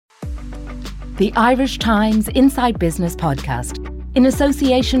the Irish Times Inside Business podcast, in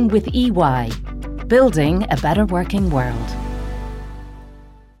association with EY, building a better working world.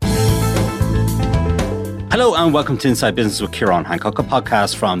 Hello and welcome to Inside Business with Ciarán Hancock, a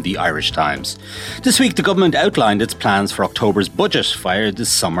podcast from the Irish Times. This week, the government outlined its plans for October's budget via the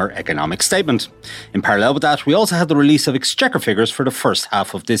summer economic statement. In parallel with that, we also had the release of exchequer figures for the first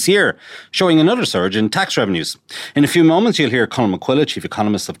half of this year, showing another surge in tax revenues. In a few moments, you'll hear Colin McQuillan, Chief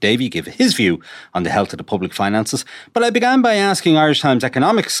Economist of Davy, give his view on the health of the public finances. But I began by asking Irish Times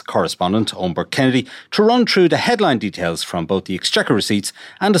economics correspondent Eoin Burke-Kennedy to run through the headline details from both the exchequer receipts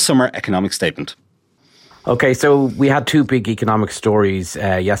and the summer economic statement. Okay, so we had two big economic stories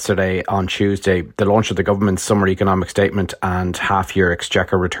yesterday on Tuesday. The launch of the government's summer economic statement and half-year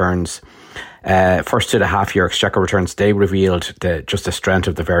exchequer returns. First to the half-year exchequer returns, they revealed the strength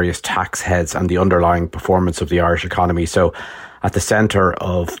of the various tax heads and the underlying performance of the Irish economy. So at the centre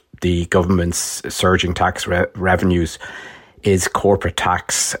of the government's surging tax revenues is corporate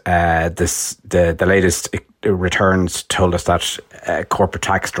tax. The latest returns told us that corporate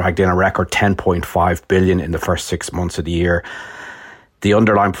tax dragged in a record 10.5 billion in the first 6 months of the year. The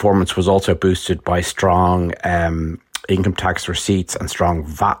underlying performance was also boosted by strong income tax receipts and strong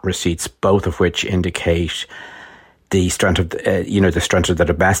VAT receipts, both of which indicate the strength of the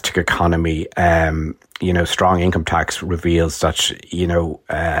domestic economy. Strong income tax reveals that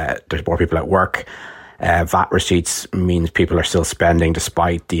there's more people at work. VAT receipts means people are still spending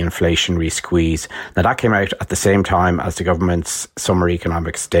despite the inflationary squeeze. Now, that came out at the same time as the government's summer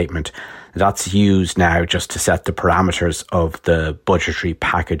economic statement. That's used now just to set the parameters of the budgetary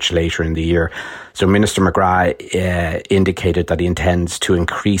package later in the year. So Minister McGrath indicated that he intends to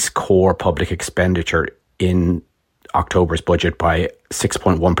increase core public expenditure in October's budget by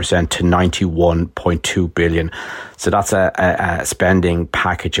 6.1% to 91.2 billion. So that's a spending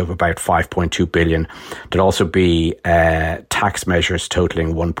package of about 5.2 billion. There'll also be tax measures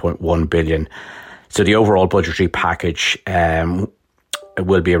totaling 1.1 billion. So the overall budgetary package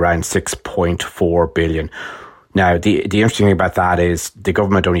will be around 6.4 billion. Now, the interesting thing about that is the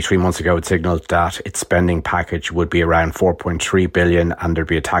government only 3 months ago had signalled that its spending package would be around 4.3 billion and there'd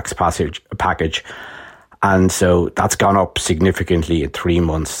be a tax package. And so that's gone up significantly in 3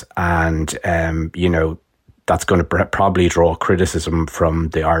 months. And, that's going to probably draw criticism from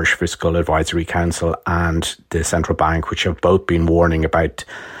the Irish Fiscal Advisory Council and the Central Bank, which have both been warning about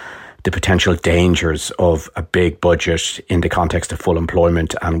the potential dangers of a big budget in the context of full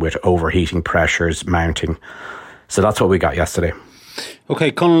employment and with overheating pressures mounting. So that's what we got yesterday.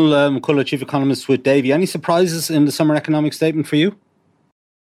 Okay, Colin McCullough, Chief Economist with Davy. Any surprises in the summer economic statement for you?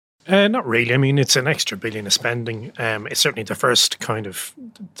 Not really. I mean, it's an extra billion of spending. It's certainly the first it's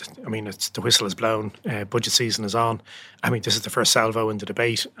the whistle is blown. Budget season is on. I mean, this is the first salvo in the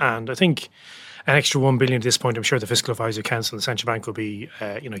debate. And I think an extra 1 billion at this point, I'm sure the Fiscal Advisory Council and the Central Bank will be,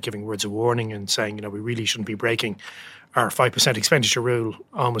 giving words of warning and saying, we really shouldn't be breaking our 5% expenditure rule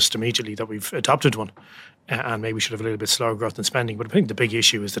almost immediately, that we've adopted one. And maybe we should have a little bit slower growth in spending. But I think the big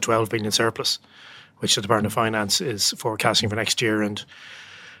issue is the 12 billion surplus, which the Department of Finance is forecasting for next year. And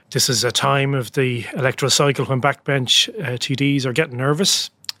this is a time of the electoral cycle when backbench TDs are getting nervous.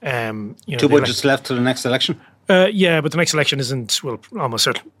 Two budgets left to the next election? But the next election almost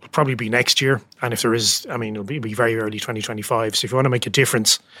certainly will probably be next year. And if there is, it'll be very early 2025. So if you want to make a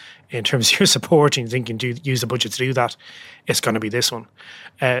difference in terms of your support and thinking to use the budget to do that, it's going to be this one.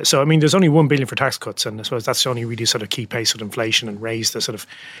 There's only 1 billion for tax cuts, and I suppose that's only really sort of keep pace with inflation and raise the sort of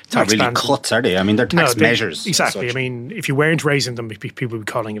tax bands. Not really cuts, are they? They're tax measures. Exactly. If you weren't raising them, people would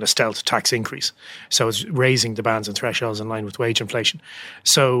be calling it a stealth tax increase. So it's raising the bands and thresholds in line with wage inflation.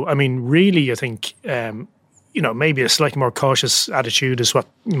 So, really, I think maybe a slightly more cautious attitude is what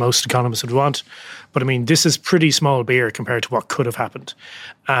most economists would want. But this is pretty small beer compared to what could have happened.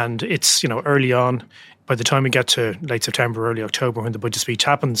 And it's, early on, by the time we get to late September, early October, when the budget speech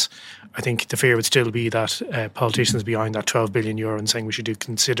happens, I think the fear would still be that politicians behind that 12 billion euro and saying we should do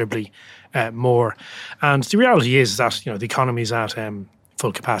considerably more. And the reality is that, the economy is at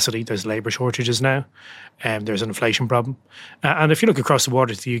full capacity. There's labour shortages now. There's an inflation problem. And if you look across the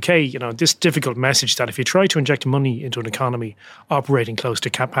water to the UK, this difficult message that if you try to inject money into an economy operating close to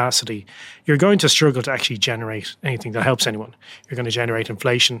capacity, you're going to struggle to actually generate anything that helps anyone. You're going to generate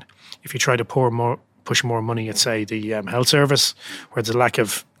inflation. If you try to push more money at, say, the health service, where there's a lack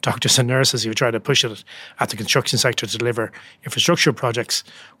of doctors and nurses, you try to push it at the construction sector to deliver infrastructure projects,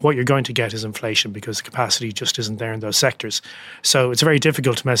 what you're going to get is inflation because the capacity just isn't there in those sectors. So it's a very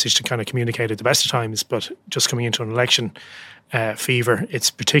difficult message to kind of communicate at the best of times, but just coming into an election, fever, it's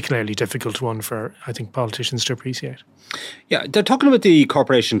a particularly difficult one for, I think, politicians to appreciate. Yeah, they're talking about the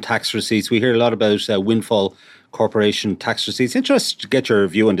corporation tax receipts. We hear a lot about windfall corporation tax receipts. Interested to get your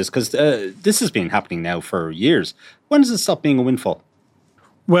view on this, because this has been happening now for years. When does it stop being a windfall?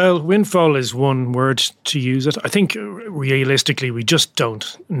 Well, windfall is one word to use it. I think realistically, we just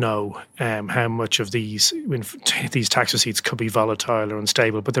don't know how much of these tax receipts could be volatile or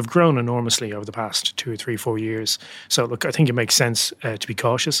unstable, but they've grown enormously over the past 2 or 3, 4 years. So, look, I think it makes sense to be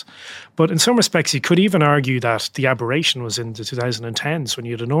cautious. But in some respects, you could even argue that the aberration was in the 2010s when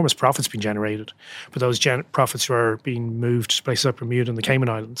you had enormous profits being generated, but those profits were being moved to places like Bermuda and the Cayman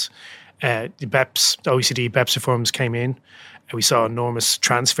Islands. The OECD BEPS reforms came in. We saw enormous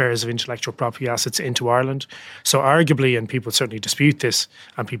transfers of intellectual property assets into Ireland. So arguably, and people certainly dispute this,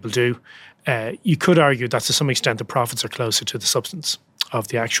 and people do, you could argue that to some extent the profits are closer to the substance of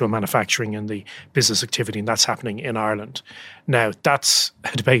the actual manufacturing and the business activity, and that's happening in Ireland. Now, that's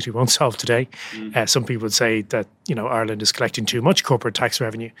a debate we won't solve today. Some people would say that Ireland is collecting too much corporate tax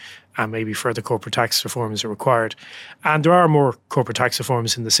revenue and maybe further corporate tax reforms are required. And there are more corporate tax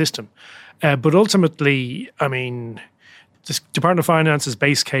reforms in the system. But ultimately, I mean, the Department of Finance's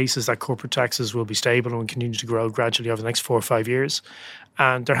base case is that corporate taxes will be stable and will continue to grow gradually over the next 4 or 5 years.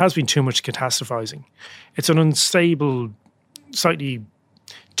 And there has been too much catastrophizing. It's an unstable, slightly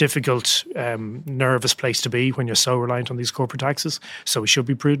difficult, nervous place to be when you're so reliant on these corporate taxes. So we should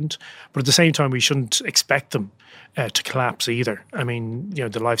be prudent. But at the same time, we shouldn't expect them to collapse either. I mean,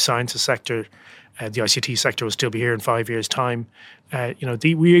 the life sciences sector, the ICT sector will still be here in 5 years' time.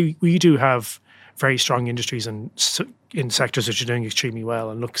 We do have very strong industries in sectors which are doing extremely well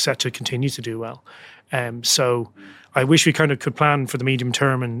and look set to continue to do well. So I wish we kind of could plan for the medium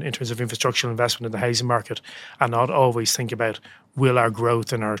term in terms of infrastructural investment in the housing market and not always think about will our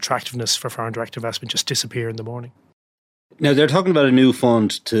growth and our attractiveness for foreign direct investment just disappear in the morning. Now, they're talking about a new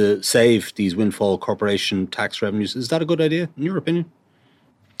fund to save these windfall corporation tax revenues. Is that a good idea, in your opinion?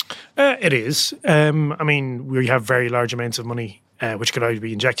 It is. I mean, we have very large amounts of money which could either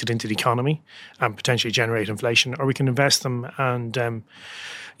be injected into the economy and potentially generate inflation, or we can invest them and,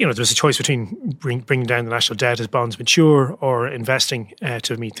 there's a choice between bringing down the national debt as bonds mature or investing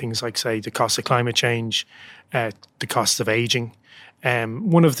to meet things like, say, the cost of climate change, the costs of ageing.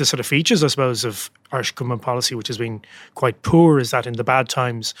 One of the sort of features, I suppose, of Irish government policy, which has been quite poor, is that in the bad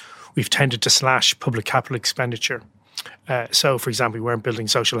times, we've tended to slash public capital expenditure. So, for example, we weren't building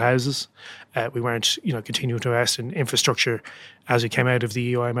social houses. We weren't, continuing to invest in infrastructure as we came out of the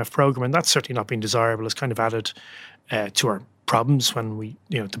EU IMF program, and that's certainly not been desirable. It's kind of added to our problems when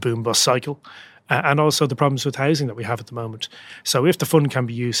the boom bust cycle, and also the problems with housing that we have at the moment. So, if the fund can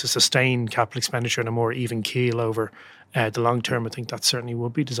be used to sustain capital expenditure on a more even keel over the long term, I think that certainly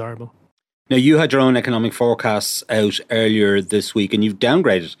would be desirable. Now, you had your own economic forecasts out earlier this week, and you've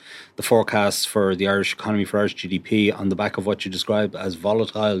downgraded the forecasts for the Irish economy, for Irish GDP, on the back of what you describe as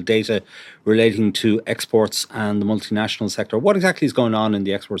volatile data relating to exports and the multinational sector. What exactly is going on in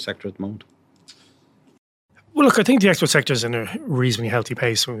the export sector at the moment? Well, look, I think the export sector is in a reasonably healthy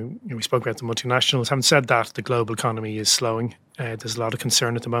pace. We spoke about the multinationals. Having said that, the global economy is slowing. There's a lot of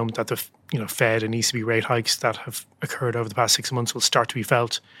concern at the moment that the Fed and ECB rate hikes that have occurred over the past 6 months will start to be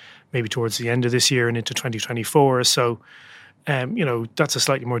felt maybe towards the end of this year and into 2024. So, that's a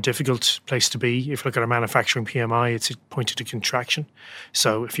slightly more difficult place to be. If you look at our manufacturing PMI, it's pointed to contraction.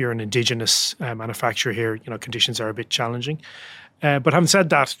 So if you're an indigenous manufacturer here, conditions are a bit challenging. But having said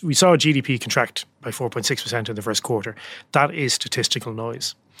that, we saw GDP contract by 4.6% in the first quarter. That is statistical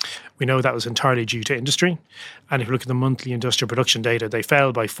noise. We know that was entirely due to industry. And if you look at the monthly industrial production data, they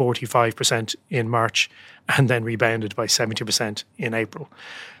fell by 45% in March and then rebounded by 70% in April.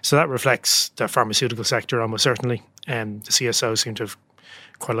 So that reflects the pharmaceutical sector almost certainly. The CSO seem to have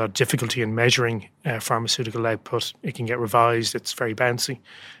quite a lot of difficulty in measuring pharmaceutical output. It can get revised. It's very bouncy.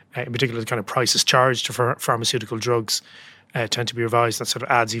 In particular, the kind of prices charged for pharmaceutical drugs tend to be revised. That sort of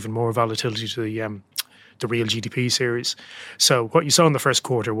adds even more volatility to the real GDP series. So what you saw in the first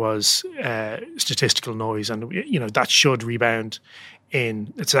quarter was statistical noise, and that should rebound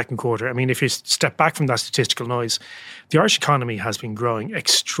in the second quarter. I mean, if you step back from that statistical noise, the Irish economy has been growing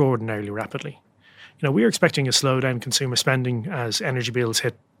extraordinarily rapidly. We are expecting a slowdown in consumer spending as energy bills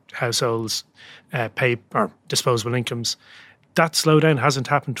hit households, pay or disposable incomes. That slowdown hasn't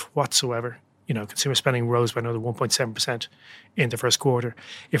happened whatsoever. consumer spending rose by another 1.7% in the first quarter.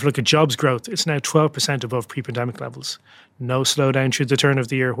 If you look at jobs growth, it's now 12% above pre-pandemic levels. No slowdown through the turn of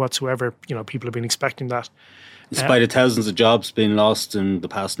the year whatsoever. People have been expecting that. In spite of thousands of jobs being lost in the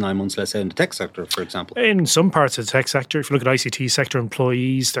past 9 months, let's say in the tech sector, for example. In some parts of the tech sector, if you look at ICT sector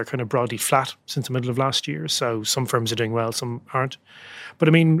employees, they're kind of broadly flat since the middle of last year. So some firms are doing well, some aren't. But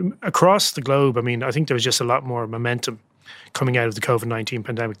across the globe, I think there was just a lot more momentum coming out of the COVID-19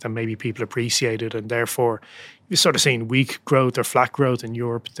 pandemic than maybe people appreciated. And therefore, you're sort of seeing weak growth or flat growth in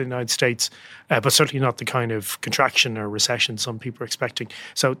Europe, the United States, but certainly not the kind of contraction or recession some people are expecting.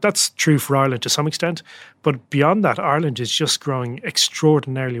 So that's true for Ireland to some extent. But beyond that, Ireland is just growing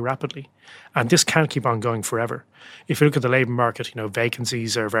extraordinarily rapidly. And this can't keep on going forever. If you look at the labour market,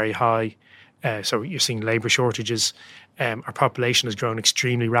 vacancies are very high. So you're seeing labour shortages. Our population has grown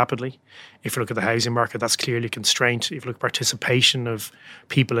extremely rapidly. If you look at the housing market, that's clearly a constraint. If you look at participation of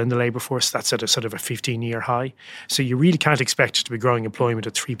people in the labour force, that's at a sort of a 15-year high. So you really can't expect to be growing employment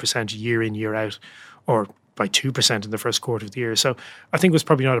at 3% year in, year out, or by 2% in the first quarter of the year. So I think what's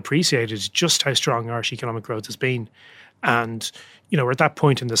probably not appreciated is just how strong Irish economic growth has been. And, we're at that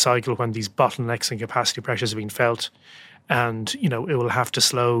point in the cycle when these bottlenecks and capacity pressures have been felt. And, it will have to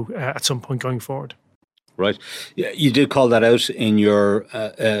slow at some point going forward. Right. You did call that out in your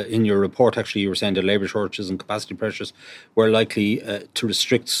report. Actually, you were saying that labour shortages and capacity pressures were likely to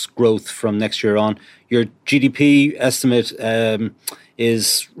restrict growth from next year on. Your GDP estimate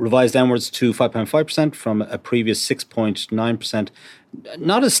is revised downwards to 5.5% from a previous 6.9%.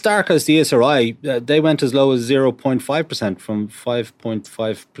 Not as stark as the ESRI. They went as low as 0.5% from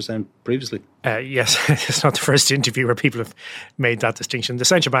 5.5% previously. Yes, it's not the first interview where people have made that distinction. The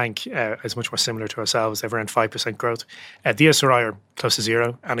central bank is much more similar to ourselves. They've around 5% growth. The ESRI are close to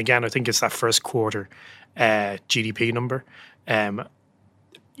zero. And again, I think it's that first quarter GDP number.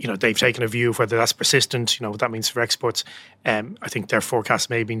 They've taken a view of whether that's persistent, what that means for exports. I think their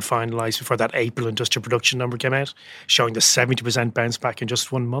forecast may have been finalised before that April industrial production number came out, showing the 70% bounce back in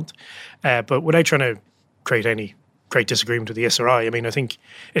just 1 month. But without trying to create any great disagreement with the ESRI, I think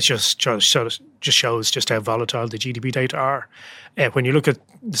it just shows just how volatile the GDP data are. When you look at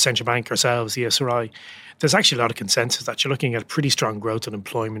the central bank ourselves, the ESRI, there's actually a lot of consensus that you're looking at pretty strong growth in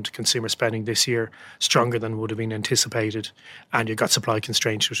employment, consumer spending this year, stronger than would have been anticipated. And you've got supply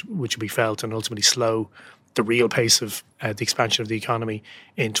constraints which will be felt and ultimately slow the real pace of the expansion of the economy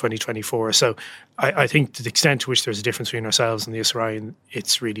in 2024. So I think to the extent to which there's a difference between ourselves and the ESRI, and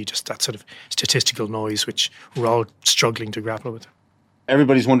it's really just that sort of statistical noise which we're all struggling to grapple with.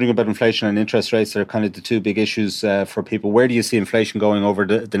 Everybody's wondering about inflation and interest rates. They're kind of the two big issues for people. Where do you see inflation going over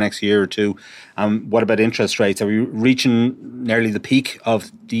the next year or two? What about interest rates? Are we reaching nearly the peak of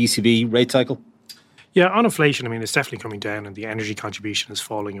the ECB rate cycle? Yeah, on inflation, it's definitely coming down and the energy contribution is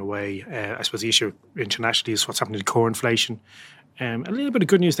falling away. I suppose the issue internationally is what's happening to core inflation. A little bit of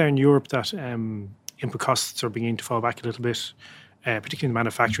good news there in Europe that input costs are beginning to fall back a little bit, particularly in the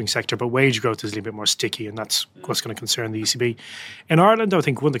manufacturing sector, but wage growth is a little bit more sticky and that's what's going to concern the ECB. In Ireland, I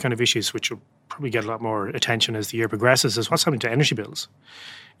think one of the kind of issues which will probably get a lot more attention as the year progresses is what's happening to energy bills.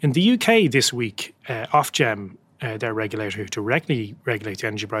 In the UK this week, Ofgem, their regulator who directly regulates the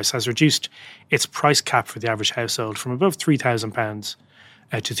energy price, has reduced its price cap for the average household from above £3,000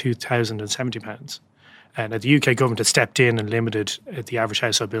 to £2,070. Now, the UK government has stepped in and limited the average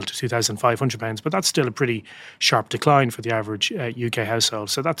household bill to £2,500, but that's still a pretty sharp decline for the average UK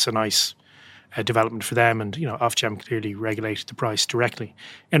household. So that's a nice development for them. And, Ofgem clearly regulated the price directly.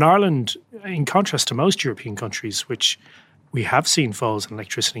 In Ireland, in contrast to most European countries, which we have seen falls in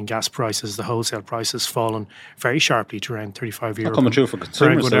electricity and gas prices, the wholesale price has fallen very sharply to around €35. Not coming true for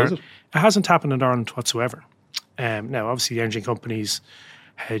consumers, is it? It hasn't happened in Ireland whatsoever. Now, obviously, the energy companies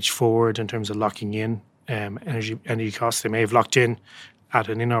hedge forward in terms of locking in energy costs. They may have locked in at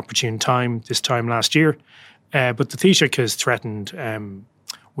an inopportune time this time last year. But the Taoiseach has threatened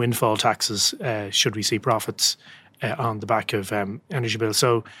windfall taxes should we see profits on the back of energy bills.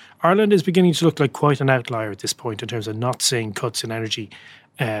 So Ireland is beginning to look like quite an outlier at this point in terms of not seeing cuts in energy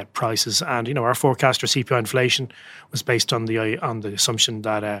prices. And, our forecast for CPI inflation was based on the assumption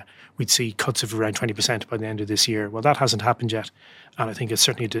that we'd see cuts of around 20% by the end of this year. Well, that hasn't happened yet. And I think it's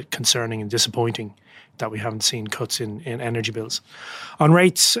certainly concerning and disappointing that we haven't seen cuts in energy bills. On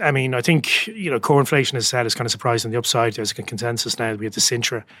rates, I think, core inflation, as I said, is kind of surprised on the upside. There's a consensus now. We had the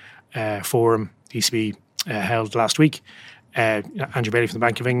Sintra forum, the ECB held last week. Andrew Bailey from the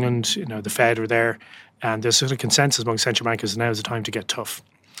Bank of England, the Fed were there. And there's sort of consensus among central bankers now is the time to get tough.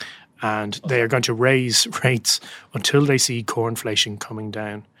 And they are going to raise rates until they see core inflation coming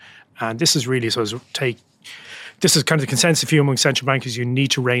down. And this is really, so take this is kind of the consensus view among central bankers. You need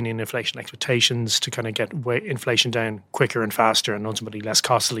to rein in inflation expectations to kind of get inflation down quicker and faster and ultimately less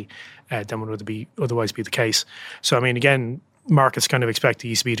costly than would otherwise be the case. So, I mean, again, markets kind of expect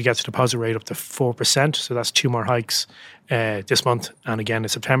the ECB to get the deposit rate up to 4%. So that's 2 more hikes this month and again in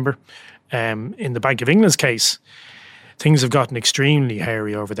September. In the Bank of England's case, things have gotten extremely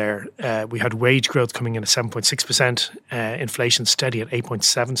hairy over there. We had wage growth coming in at 7.6%, inflation steady at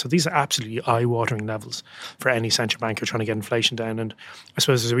 8.7%. So these are absolutely eye-watering levels for any central banker trying to get inflation down. And I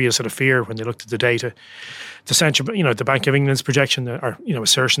suppose there's a real sort of fear when they looked at the data. The Bank of England's projection or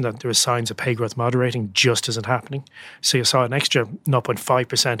assertion that there was signs of pay growth moderating just isn't happening. So you saw an extra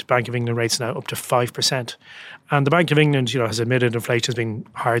 0.5%. Bank of England rates now up to 5%. And the Bank of England, has admitted inflation has been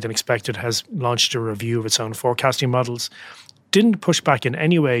higher than expected, has launched a review of its own forecasting models, didn't push back in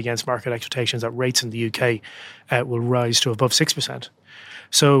any way against market expectations that rates in the UK will rise to above 6%.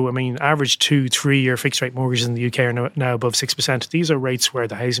 So, I mean, average 2-3 year fixed rate mortgages in the UK are now above 6%. These are rates where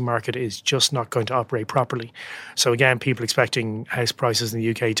the housing market is just not going to operate properly. So again, people expecting house prices in the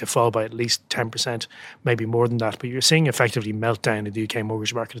UK to fall by at least 10%, maybe more than that. But you're seeing effectively meltdown in the UK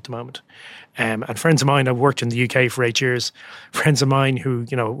mortgage market at the moment. And friends of mine, I've worked in the UK for 8 years, friends of mine who,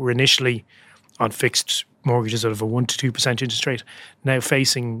 were initially on fixed mortgages out of a 1 to 2% interest rate, now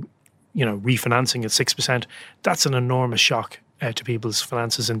facing, refinancing at 6%. That's an enormous shock to people's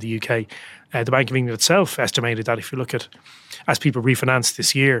finances in the UK. The Bank of England itself estimated that if you look at, as people refinance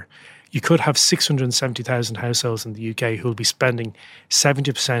this year, you could have 670,000 households in the UK who will be spending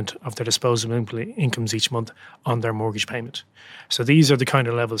 70% of their disposable incomes each month on their mortgage payment. So these are the kind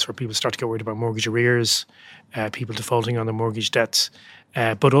of levels where people start to get worried about mortgage arrears, people defaulting on their mortgage debts.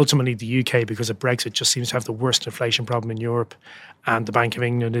 But ultimately the UK, because of Brexit, just seems to have the worst inflation problem in Europe. And the Bank of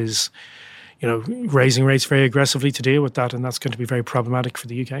England is raising rates very aggressively to deal with that, and that's going to be very problematic for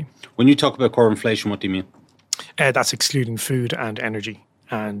the UK. When you talk about core inflation, what do you mean? That's excluding food and energy.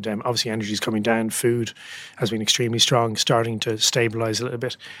 And obviously energy is coming down. Food has been extremely strong, starting to stabilise a little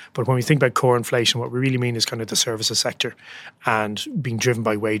bit. But when we think about core inflation, what we really mean is kind of the services sector and being driven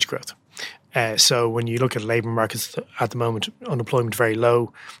by wage growth. So when you look at labour markets at the moment, unemployment very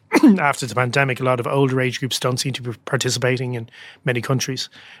low. After the pandemic, a lot of older age groups don't seem to be participating in many countries.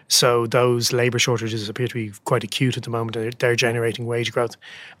 So those labour shortages appear to be quite acute at the moment, and they're generating wage growth.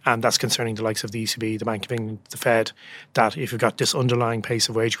 And that's concerning the likes of the ECB, the Bank of England, the Fed, that if you've got this underlying pace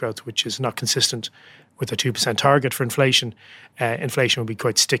of wage growth, which is not consistent with a 2% target for inflation, inflation will be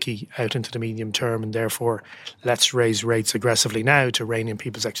quite sticky out into the medium term, and therefore let's raise rates aggressively now to rein in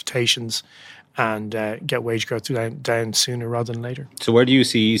people's expectations and get wage growth down sooner rather than later. So where do you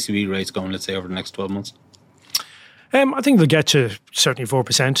see ECB rates going, let's say, over the next 12 months? I think they'll get to certainly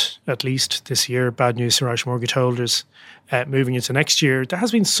 4% at least this year. Bad news for Irish mortgage holders. Moving into next year, there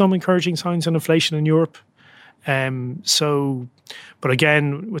has been some encouraging signs on inflation in Europe. But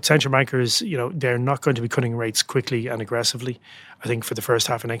again, with central bankers, they're not going to be cutting rates quickly and aggressively. I think for the first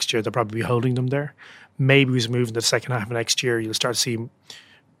half of next year, they'll probably be holding them there. Maybe as we move into the second half of next year, you'll start to see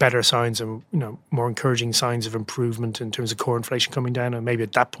better signs and more encouraging signs of improvement in terms of core inflation coming down, and maybe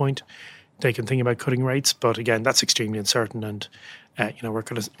at that point they can think about cutting rates. But again, that's extremely uncertain, and we're not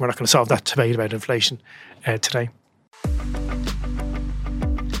going to solve that debate about inflation today.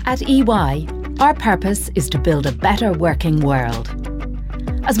 At EY, our purpose is to build a better working world.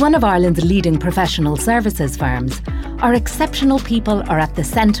 As one of Ireland's leading professional services firms, our exceptional people are at the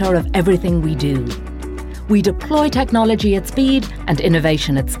centre of everything we do. We deploy technology at speed and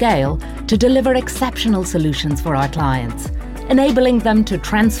innovation at scale to deliver exceptional solutions for our clients, enabling them to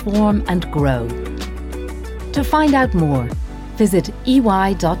transform and grow. To find out more, visit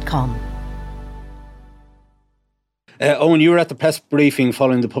ey.com. Owen, you were at the press briefing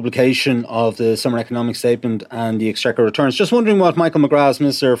following the publication of the Summer Economic Statement and the Exchequer returns. Just wondering what Michael McGrath,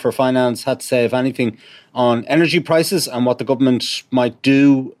 Minister for Finance, had to say, if anything, on energy prices and what the government might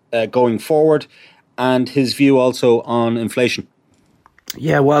do going forward, and his view also on inflation.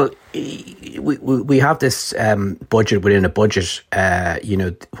 Yeah, well, we have this budget within a budget.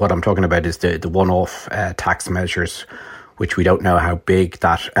 What I'm talking about is the one-off tax measures, which we don't know how big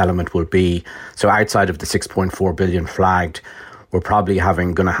that element will be. So outside of the 6.4 billion flagged, we're probably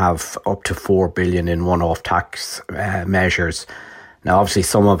going to have up to 4 billion in one-off tax measures. Now, obviously,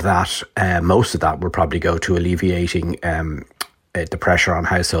 some of that, most of that, will probably go to alleviating the pressure on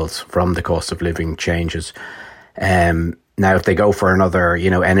households from the cost of living changes. Now, if they go for another,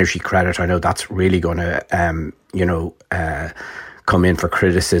 energy credit, I know that's really going to, come in for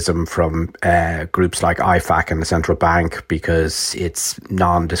criticism from groups like IFAC and the central bank, because it's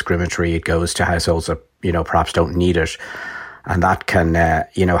non-discriminatory. It goes to households that, perhaps don't need it. And that can,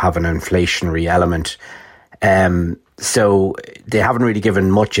 have an inflationary element. So they haven't really given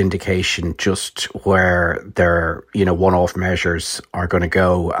much indication just where their, one-off measures are going to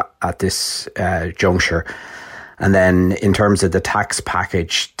go at this juncture. And then in terms of the tax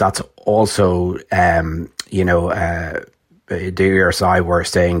package, that's also, the ERSI were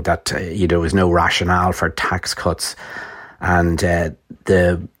saying that, there was no rationale for tax cuts. And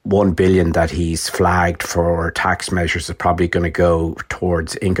the 1 billion that he's flagged for tax measures is probably going to go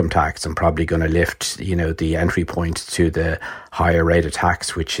towards income tax and probably going to lift, the entry point to the higher rate of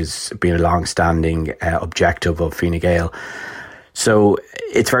tax, which has been a long-standing objective of Fine Gael. So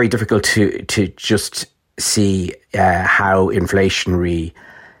it's very difficult to just see how inflationary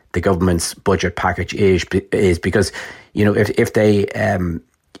the government's budget package is because, if they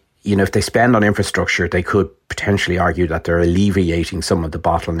if they spend on infrastructure, they could potentially argue that they're alleviating some of the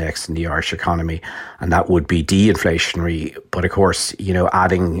bottlenecks in the Irish economy, and that would be de-inflationary. But of course,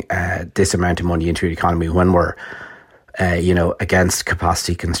 adding this amount of money into the economy when we're, against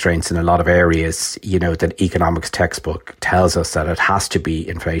capacity constraints in a lot of areas, that economics textbook tells us that it has to be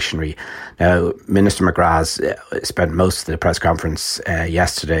inflationary. Now, Minister McGrath spent most of the press conference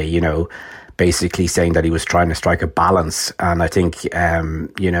yesterday, basically saying that he was trying to strike a balance. And I think,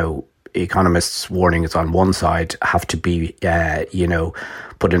 economists' warnings on one side have to be,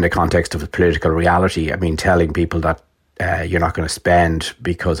 put in the context of a political reality. I mean, telling people that you're not going to spend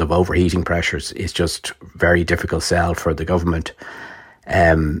because of overheating pressures is just very difficult sell for the government.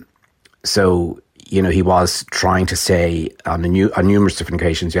 So, he was trying to say on numerous different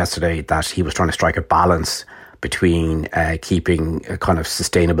occasions yesterday that he was trying to strike a balance between keeping a kind of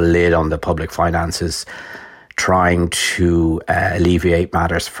sustainable lid on the public finances, trying to alleviate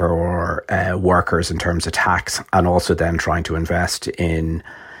matters for workers in terms of tax, and also then trying to invest in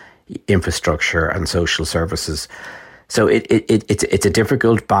infrastructure and social services. So it's a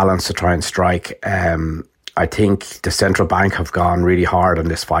difficult balance to try and strike. I think the central bank have gone really hard on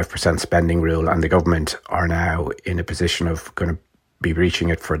this 5% spending rule, and the government are now in a position of going to be reaching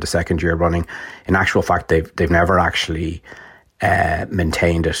it for the second year running. In actual fact, they've never actually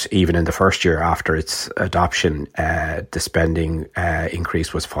maintained it. Even in the first year after its adoption, the spending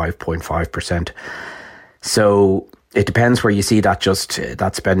increase was 5.5%. So it depends where you see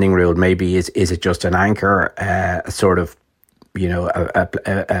that spending rule. Maybe is it just an anchor,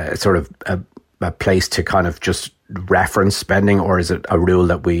 a place to kind of just reference spending, or is it a rule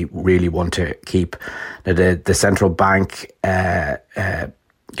that we really want to keep? The central bank,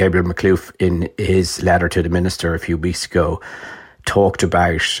 Gabriel Makhlouf, in his letter to the minister a few weeks ago, talked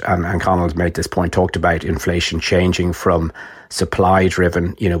about, and Conall's made this point, talked about inflation changing from supply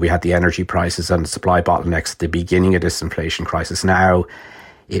driven. We had the energy prices and supply bottlenecks at the beginning of this inflation crisis. Now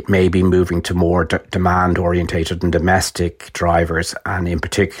it may be moving to more demand orientated and domestic drivers. And in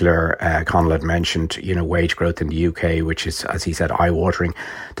particular, Conall had mentioned, wage growth in the UK, which is, as he said, eye-watering.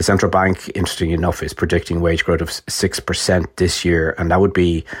 The central bank, interestingly enough, is predicting wage growth of 6% this year. And that would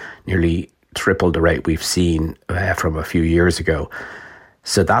be nearly triple the rate we've seen from a few years ago.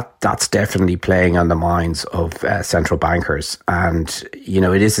 So that's definitely playing on the minds of central bankers. And,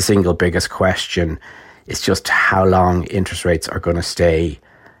 it is the single biggest question. It's just how long interest rates are going to stay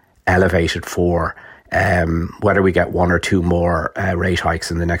elevated for. Whether we get one or two more rate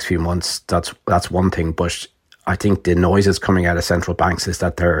hikes in the next few months, that's one thing. But I think the noises coming out of central banks is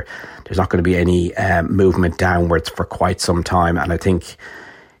that there's not going to be any movement downwards for quite some time. And I think,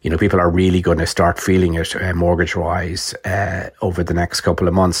 people are really going to start feeling it mortgage-wise over the next couple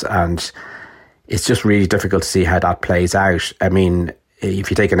of months. And it's just really difficult to see how that plays out. I mean, if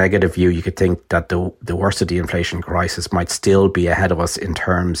you take a negative view, you could think that the worst of the inflation crisis might still be ahead of us in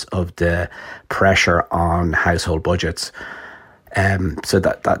terms of the pressure on household budgets. So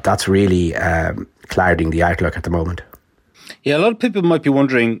that's really clouding the outlook at the moment. Yeah, a lot of people might be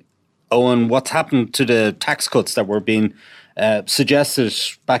wondering, Owen, what's happened to the tax cuts that were being suggested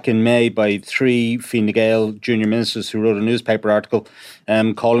back in May by 3 Fine Gael junior ministers who wrote a newspaper article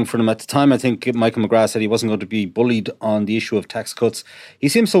calling for them. At the time, I think Michael McGrath said he wasn't going to be bullied on the issue of tax cuts. He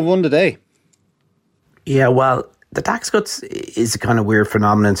seems to have won today. Yeah, well, the tax cuts is a kind of weird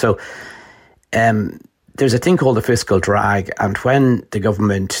phenomenon. So there's a thing called the fiscal drag, and when the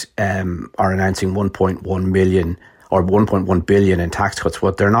government are announcing 1.1 million or 1.1 billion in tax cuts,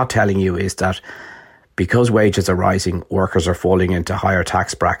 what they're not telling you is that because wages are rising, workers are falling into higher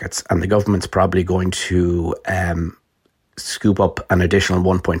tax brackets, and the government's probably going to scoop up an additional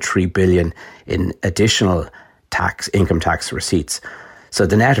 1.3 billion in additional income tax receipts. So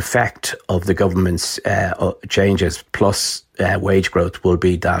the net effect of the government's changes plus wage growth will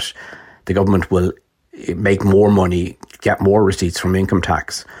be that the government will make more money, get more receipts from income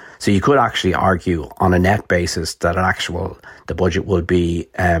tax. So you could actually argue on a net basis that the budget will be,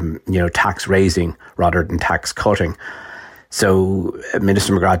 tax raising rather than tax cutting. So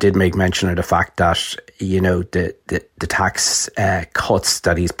Minister McGrath did make mention of the fact that, the tax cuts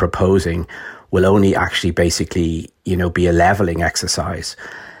that he's proposing will only actually basically, be a levelling exercise.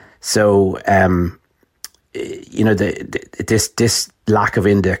 So, this lack of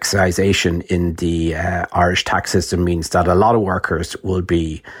indexation in the Irish tax system means that a lot of workers will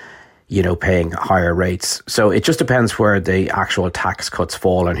be, paying higher rates. So it just depends where the actual tax cuts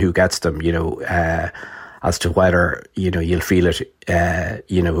fall and who gets them, as to whether, you'll feel it,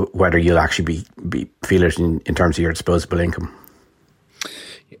 whether you'll actually feel it in terms of your disposable income.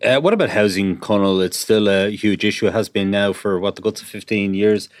 What about housing, Conal? It's still a huge issue. It has been now for the guts of 15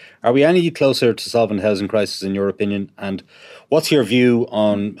 years. Are we any closer to solving the housing crisis in your opinion? And what's your view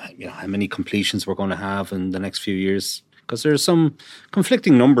on how many completions we're going to have in the next few years? Because there's some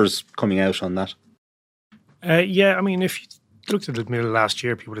conflicting numbers coming out on that. If you looked at the middle of last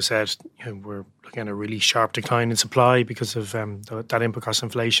year, people would have said we're looking at a really sharp decline in supply because of that input cost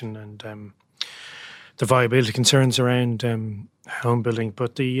inflation and the viability concerns around home building.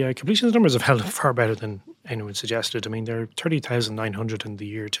 But the completions numbers have held up far better than anyone suggested. I mean, they're 30,900 in the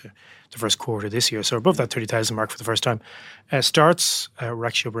year to the first quarter this year, so above that 30,000 mark for the first time. Starts were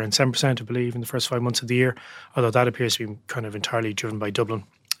actually up around 7%, I believe, in the first 5 months of the year, although that appears to be kind of entirely driven by Dublin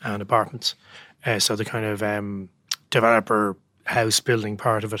and apartments. So the kind of developer house building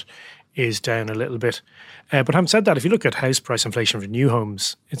part of it is down a little bit. But having said that, if you look at house price inflation for new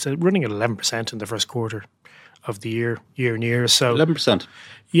homes, it's running at 11% in the first quarter of the year on year. So 11%?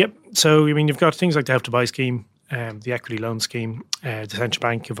 Yep. So, you've got things like the Help to Buy scheme, the equity loan scheme. The Central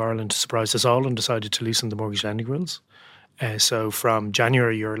Bank of Ireland surprised us all and decided to loosen the mortgage lending rules. So from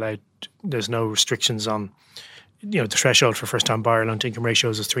January, there's no restrictions on, the threshold for first-time buyer loan to income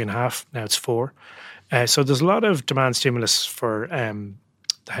ratios is 3.5. Now it's 4. So there's a lot of demand stimulus for the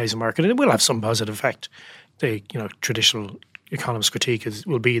housing market, and it will have some positive effect. The traditional economist critique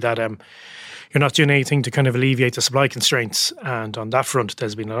will be that you're not doing anything to kind of alleviate the supply constraints, and on that front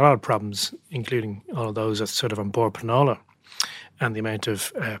there's been a lot of problems, including all of those that's sort of on Bord Pleanála and the amount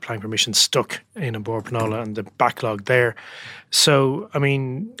of planning permissions stuck in Bord Pleanála and the backlog there. So a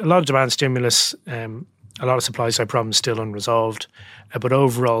lot of demand stimulus, a lot of supply side problems still unresolved, but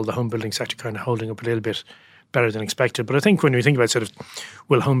overall the home building sector kind of holding up a little bit better than expected. But I think when we think about sort of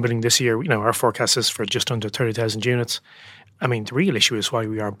will home building this year, our forecast is for just under 30,000 units. The real issue is why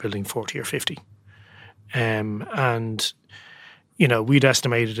we aren't building 40 or 50. We'd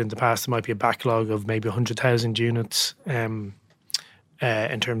estimated in the past there might be a backlog of maybe 100,000 units in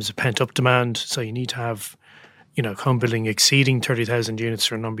terms of pent up demand. So you need to have, home building exceeding 30,000 units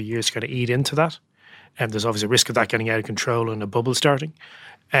for a number of years to kind of eat into that. And there's obviously a risk of that getting out of control and a bubble starting.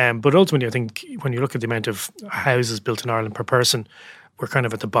 But ultimately, I think when you look at the amount of houses built in Ireland per person, we're kind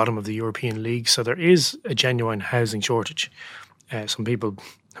of at the bottom of the European League. So there is a genuine housing shortage. Some people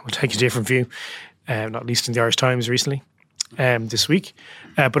will take a different view, not least in the Irish Times recently, this week.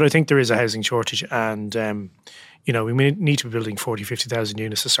 But I think there is a housing shortage, and we may need to be building 40, 50,000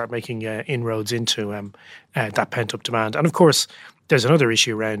 units to start making inroads into that pent-up demand. And of course, there's another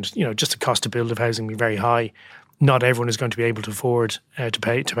issue around, just the cost to build of housing being very high. Not everyone is going to be able to afford to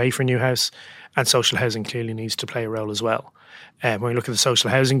pay for a new house, and social housing clearly needs to play a role as well. When we look at the social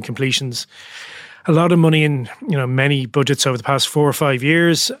housing completions, a lot of money in many budgets over the past 4 or 5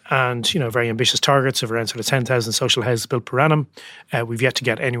 years, and very ambitious targets of around sort of 10,000 social houses built per annum. We've yet to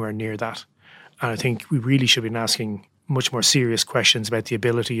get anywhere near that, and I think we really should be asking much more serious questions about the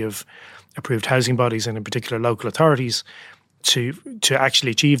ability of approved housing bodies and in particular local authorities to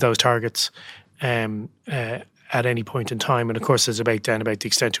actually achieve those targets at any point in time. And of course, there's a debate then about the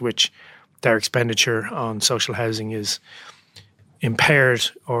extent to which their expenditure on social housing is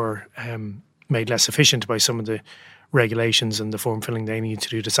impaired or made less efficient by some of the regulations and the form filling they need to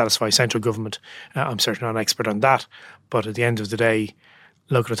do to satisfy central government. I'm certainly not an expert on that, but at the end of the day,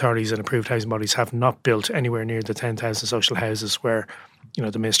 local authorities and approved housing bodies have not built anywhere near the 10,000 social houses where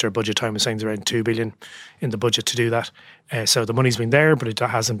the Minister of Budget Time is saying there's around 2 billion in the budget to do that. So the money's been there, but it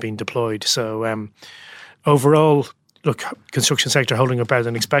hasn't been deployed. So overall, look, construction sector holding up better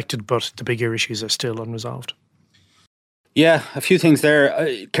than expected, but the bigger issues are still unresolved. Yeah, a few things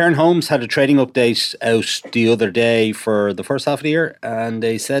there. Cairn Homes had a trading update out the other day for the first half of the year, and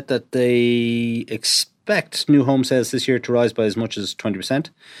they said that they expect new home sales this year to rise by as much as 20%.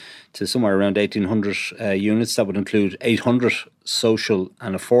 to somewhere around 1,800 units. That would include 800 social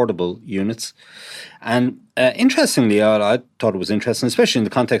and affordable units. And interestingly, I thought it was interesting, especially in the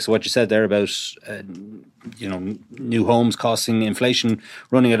context of what you said there about new homes costing inflation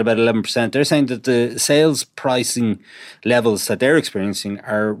running at about 11%. They're saying that the sales pricing levels that they're experiencing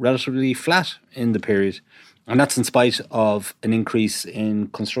are relatively flat in the period. And that's in spite of an increase in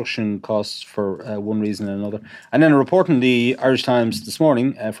construction costs for one reason and another. And then a report in the Irish Times this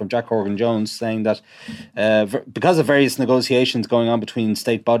morning from Jack Horgan-Jones saying that because of various negotiations going on between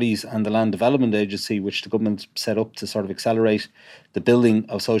state bodies and the Land Development Agency, which the government set up to sort of accelerate the building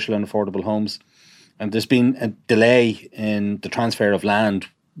of social and affordable homes, and there's been a delay in the transfer of land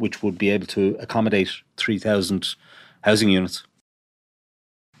which would be able to accommodate 3,000 housing units.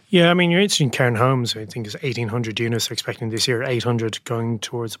 Yeah, I mean, you're interested in Cairn Homes. I think it's 1,800 units they're expecting this year, 800 going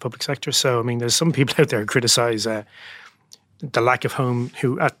towards the public sector. So, I mean, there's some people out there who criticise the lack of home,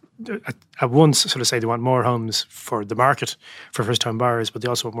 who at once sort of say they want more homes for the market for first-time buyers, but they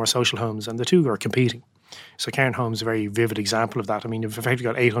also want more social homes, and the two are competing. So Cairn Homes is a very vivid example of that. I mean, you've effectively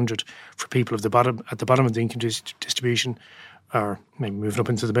got 800 for people at the bottom of the income distribution, or maybe moving up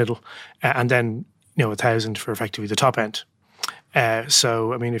into the middle, and then 1,000 for effectively the top end.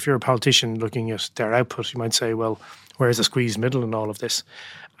 So, I mean, if you're a politician looking at their output, you might say, well, where's the squeezed middle in all of this?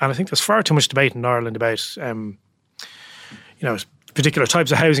 And I think there's far too much debate in Ireland about, particular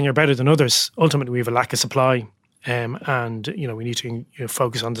types of housing are better than others. Ultimately, we have a lack of supply. And we need to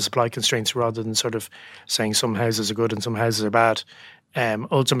focus on the supply constraints rather than sort of saying some houses are good and some houses are bad.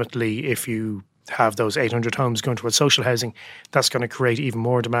 Ultimately, if you have those 800 homes going towards social housing, that's going to create even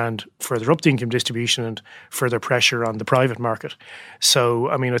more demand further up the income distribution and further pressure on the private market. So,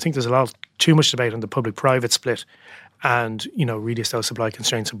 I mean, I think there's too much debate on the public-private split, and really it's those supply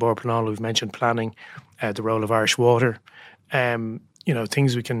constraints in Bord Pleanála. We've mentioned planning, the role of Irish Water,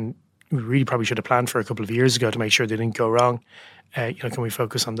 things we really probably should have planned for a couple of years ago to make sure they didn't go wrong. Can we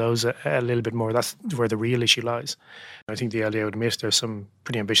focus on those a little bit more? That's where the real issue lies. I think the LDA would admit there's some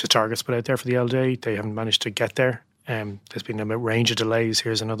pretty ambitious targets put out there for the LDA. They haven't managed to get there. There's been a range of delays.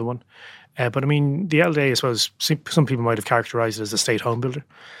 Here's another one. But I mean, the LDA, I suppose, some people might have characterised it as a state home builder.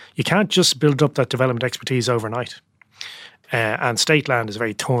 You can't just build up that development expertise overnight. And state land is a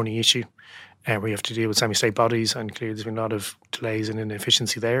very thorny issue. Where you have to deal with semi-state bodies, and clearly there's been a lot of delays and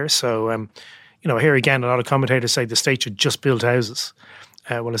inefficiency there. So, here again, a lot of commentators say the state should just build houses.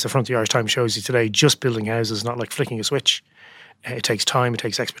 Well, as the front of the Irish Times shows you today, just building houses is not like flicking a switch. It takes time, it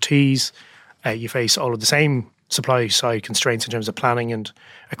takes expertise. You face all of the same supply side constraints in terms of planning and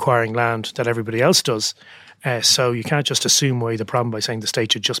acquiring land that everybody else does. So you can't just assume away the problem by saying the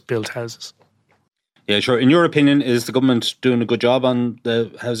state should just build houses. Yeah, sure. In your opinion, is the government doing a good job on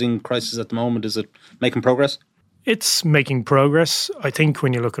the housing crisis at the moment? Is it making progress? It's making progress. I think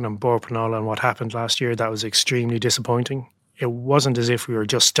when you're looking on Bord Pleanála and what happened last year, that was extremely disappointing. It wasn't as if we were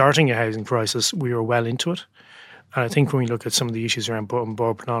just starting a housing crisis. We were well into it. And I think when we look at some of the issues around Bord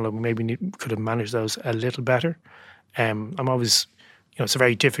Pleanála, we maybe could have managed those a little better. I'm always, it's a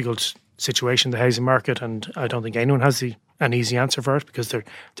very difficult situation, the housing market, and I don't think anyone has an easy answer for it because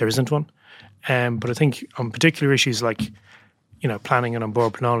there isn't one. But I think on particular issues like, planning and on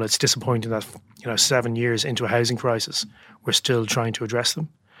Bord Pleanála, it's disappointing that, 7 years into a housing crisis, we're still trying to address them.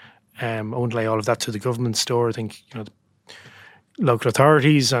 I wouldn't lay all of that to the government's door. I think, the local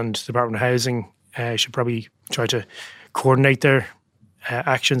authorities and the Department of Housing should probably try to coordinate their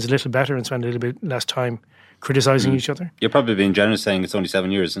actions a little better and spend a little bit less time criticising each other. You're probably being generous saying it's only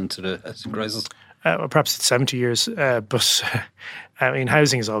 7 years into the housing crisis. Well, perhaps it's 70 years, but I mean,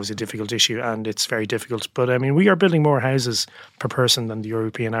 housing is always a difficult issue and it's very difficult. But I mean, we are building more houses per person than the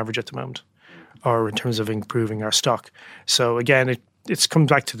European average at the moment, or in terms of improving our stock. So again, it's come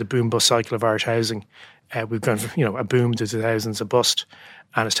back to the boom-bust cycle of Irish housing. We've gone from, a boom to 2000s, a bust,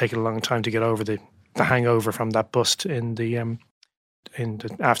 and it's taken a long time to get over the hangover from that bust after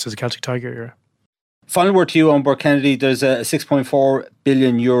the Celtic Tiger era. Final word to you on Burke Kennedy. There's a €6.4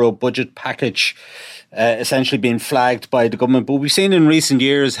 billion budget package essentially being flagged by the government. But we've seen in recent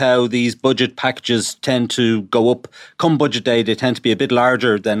years how these budget packages tend to go up. Come budget day, they tend to be a bit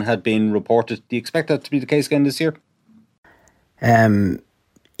larger than had been reported. Do you expect that to be the case again this year?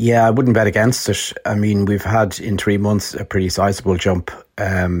 Yeah, I wouldn't bet against it. I mean, we've had in 3 months a pretty sizable jump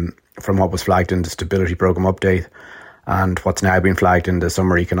from what was flagged in the Stability Programme update and what's now been flagged in the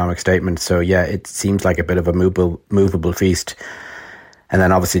Summer Economic Statement. So yeah, it seems like a bit of a movable feast. And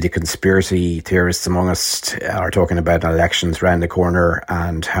then obviously the conspiracy theorists among us are talking about elections around the corner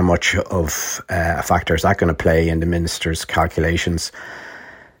and how much of a factor is that going to play in the minister's calculations.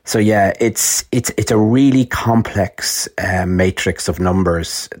 So yeah, it's a really complex matrix of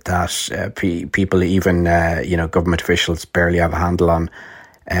numbers that people, even government officials, barely have a handle on.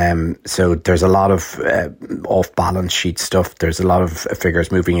 So there's a lot of off-balance sheet stuff. There's a lot of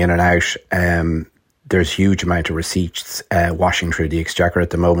figures moving in and out. There's huge amount of receipts washing through the exchequer at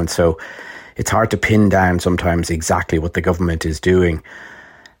the moment. So it's hard to pin down sometimes exactly what the government is doing.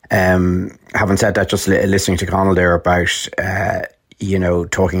 Having said that, just listening to Conall there about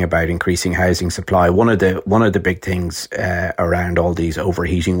talking about increasing housing supply. One of the big things around all these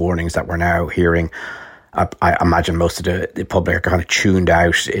overheating warnings that we're now hearing, I imagine most of the public are kind of tuned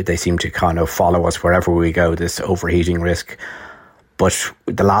out. They seem to kind of follow us wherever we go, this overheating risk. But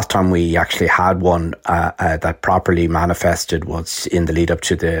the last time we actually had one that properly manifested was in the lead up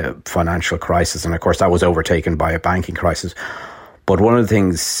to the financial crisis. And of course, that was overtaken by a banking crisis. But one of the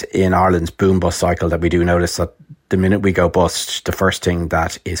things in Ireland's boom bust cycle that we do notice that the minute we go bust, the first thing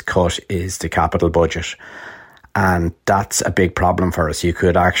that is cut is the capital budget. And that's a big problem for us. You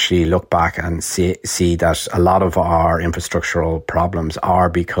could actually look back and see that a lot of our infrastructural problems are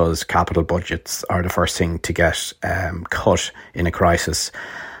because capital budgets are the first thing to get cut in a crisis.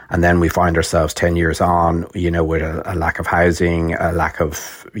 And then we find ourselves 10 years on, with a lack of housing, a lack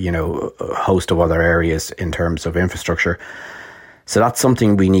of, a host of other areas in terms of infrastructure. So that's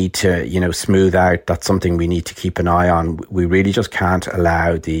something we need to, smooth out. That's something we need to keep an eye on. We really just can't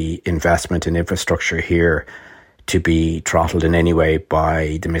allow the investment in infrastructure here to be throttled in any way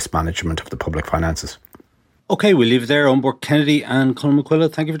by the mismanagement of the public finances. Okay, we'll leave it there. Eoin Burke-Kennedy and Conall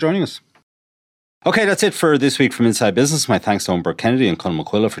McQuillan, thank you for joining us. Okay, that's it for this week from Inside Business. My thanks to Eoin Burke-Kennedy and Conall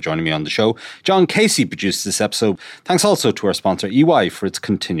McQuillan for joining me on the show. John Casey produced this episode. Thanks also to our sponsor EY for its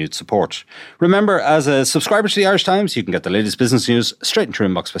continued support. Remember, as a subscriber to the Irish Times, you can get the latest business news straight into your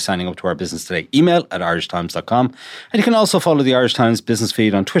inbox by signing up to our Business Today email at irishtimes.com. And you can also follow the Irish Times business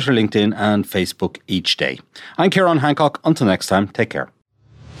feed on Twitter, LinkedIn and Facebook each day. I'm Ciarán Hancock. Until next time, take care.